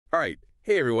All right.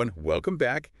 Hey, everyone. Welcome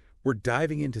back. We're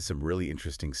diving into some really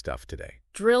interesting stuff today.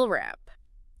 Drill rap.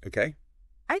 Okay?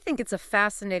 I think it's a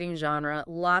fascinating genre.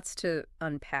 Lots to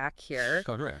unpack here.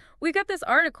 Oh, right. We got this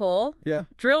article, Yeah.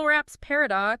 Drill Rap's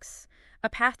Paradox, A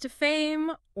Path to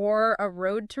Fame or a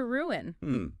Road to Ruin.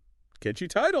 Catchy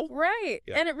title. Right.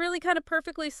 Yeah. And it really kind of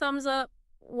perfectly sums up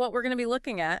what we're going to be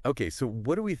looking at. Okay, so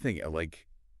what do we think of, like,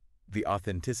 the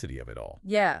authenticity of it all?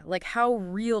 Yeah, like how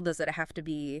real does it have to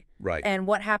be? Right. And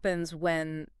what happens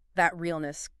when that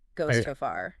realness goes too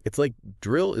far? It's like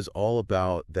drill is all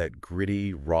about that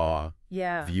gritty, raw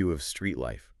Yeah. view of street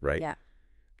life, right? Yeah.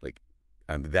 Like,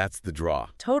 that's the draw.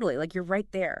 Totally. Like you're right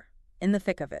there in the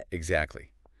thick of it.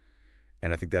 Exactly.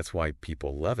 And I think that's why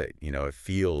people love it. You know, it It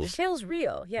feels feels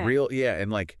real. Yeah. real. Yeah. And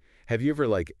like, have you ever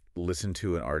like listened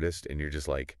to an artist and you're just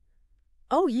like,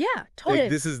 Oh, yeah. Totally.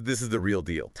 this is the real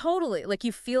deal. Totally. Like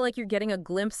you feel like you're getting a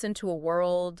glimpse into a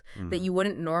world that you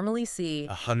wouldn't normally see.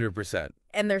 100%.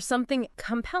 And there's something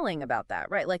compelling about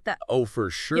that, right? Like that, Oh, for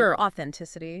sure. your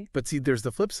authenticity. But see, there's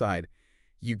the flip side.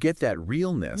 You get that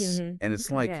realness, and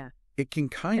it's like, Yeah. it can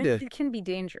kind of It can be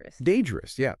dangerous.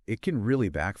 dangerous. Yeah, it can really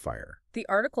backfire. The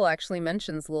article actually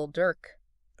mentions Lil Durk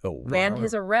Oh, and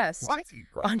his arrest What?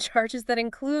 on charges that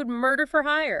include murder for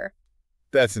hire.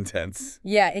 That's intense.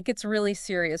 Yeah, it gets really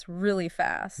serious really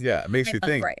fast. Yeah, it makes you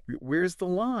think, Right. where's the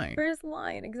line? Where's the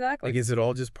line? Exactly. Like, is it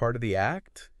all just part of the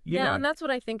act? You Yeah, know? and that's what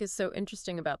I think is so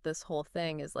interesting about this whole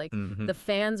thing is like Mhm. the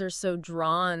fans are so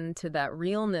drawn to that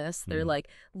realness. They're like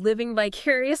living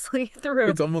vicariously through.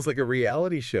 It's almost like a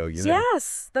reality show, you know?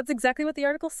 Yes, that's exactly what the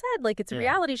article said. Like it's a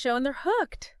reality show and they're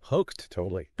hooked. Hooked,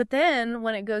 totally. But then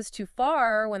when it goes too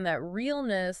far, when that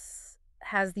realness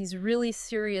has these really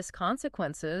serious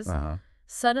consequences, Uh-huh.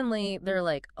 suddenly they're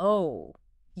like, oh,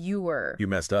 you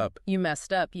messed up.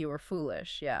 messed up. You were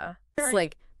foolish. Yeah. It's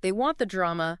like they want the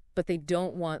drama, but they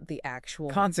don't want the actual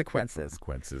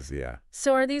Consequences, yeah.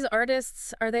 So are these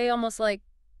artists, are they almost like,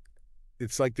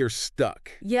 It's like they're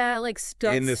stuck yeah, like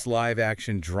stuck in this live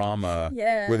action drama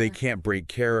Yeah. where they can't break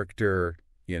character,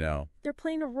 you know? They're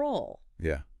playing a role.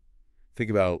 Yeah.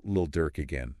 Think about Lil Durk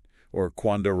again, or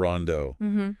Quando Rondo,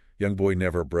 Young Boy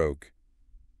Never Broke.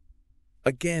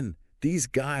 Again, these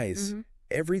guys,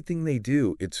 everything they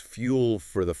do, it's fuel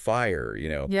for the fire, you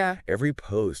know? Yeah. Every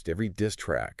post, every diss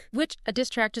track. Which, a diss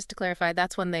track, just to clarify,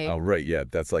 that's when they Oh, right, yeah,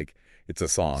 that's like, it's a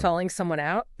song. calling someone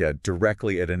out. Yeah,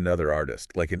 directly at another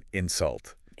artist, like an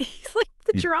insult. It's like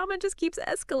the drama just keeps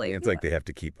escalating. It's like they have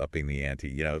to keep upping the ante,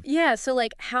 you know? Yeah, so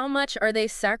like how much are they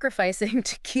sacrificing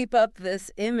to keep up this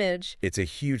image? It's a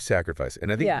huge sacrifice.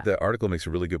 And I think Yeah. the article makes a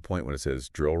really good point when it says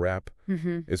drill rap.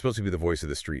 It's supposed to be the voice of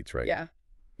the streets, right? Yeah.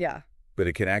 Yeah. But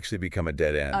it can actually become a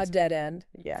dead end A dead end.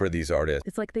 Yeah. for these artists.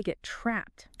 It's like they get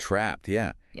trapped. Trapped,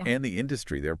 yeah. Yeah. And the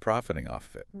industry, they're profiting off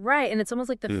of it. Right. And it's almost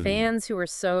like the fans who are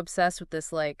so obsessed with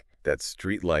this, like, That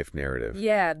street life narrative.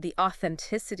 yeah, the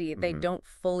authenticity they don't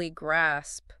fully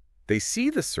grasp. They see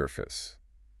the surface,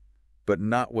 but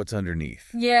not what's underneath.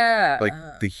 Yeah. Like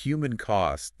the human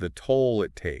cost, the toll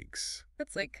it takes.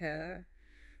 That's like,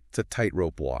 It's a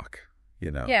tightrope walk,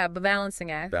 you know? yeah, the balancing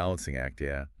act. Balancing act,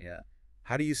 yeah. Yeah.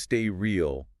 How do you stay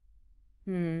real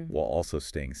Hmm. while also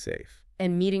staying safe?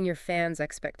 And meeting your fans'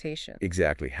 expectation.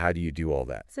 Exactly. How do you do all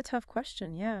that? It's a tough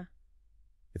question, yeah.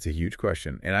 It's a huge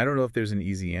question. And I don't know if there's an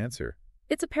easy answer.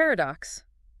 It's a paradox,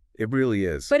 It really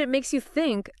is. but it makes you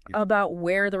think about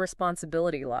where the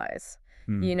responsibility lies.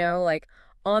 You know, like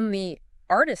on the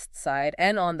artist side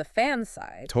and on the fan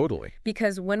side. Totally.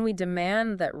 Because when we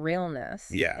demand that realness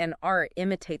and art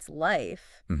imitates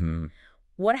life,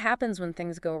 what happens when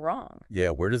things go wrong? Yeah,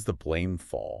 where does the blame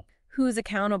fall? Who's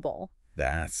accountable?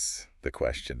 That's the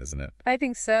question, isn't it? I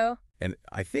think so. And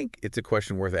I think it's a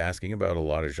question worth asking about a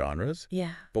lot of genres.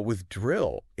 Yeah. But with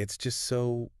drill, it's just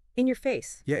so, In your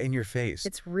face. yeah, in your face.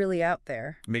 It's really out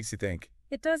there. Makes you think.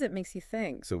 It does. It makes you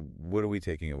think. So what are we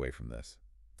taking away from this?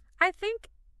 I think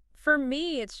for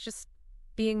me, it's just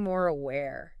being more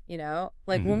aware, you know?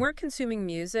 Like when we're consuming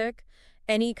music,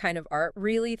 any kind of art,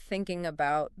 really thinking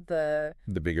about the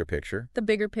bigger picture.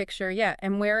 bigger picture, yeah,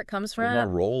 and where it comes There's from. more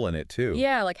role in it, too.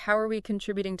 Yeah, like how are we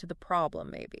contributing to the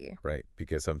problem, maybe? Right,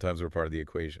 because sometimes we're part of the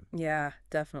equation. Yeah,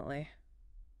 definitely.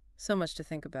 So much to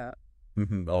think about.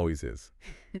 Always is.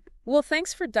 Well,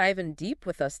 thanks for diving deep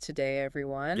with us today,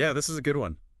 everyone. Yeah, this is a good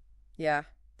one. Yeah,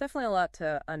 definitely a lot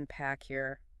to unpack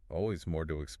here. Always more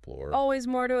to explore. Always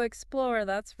more to explore,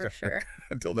 that's for sure.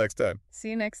 Until next time. See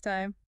you next time.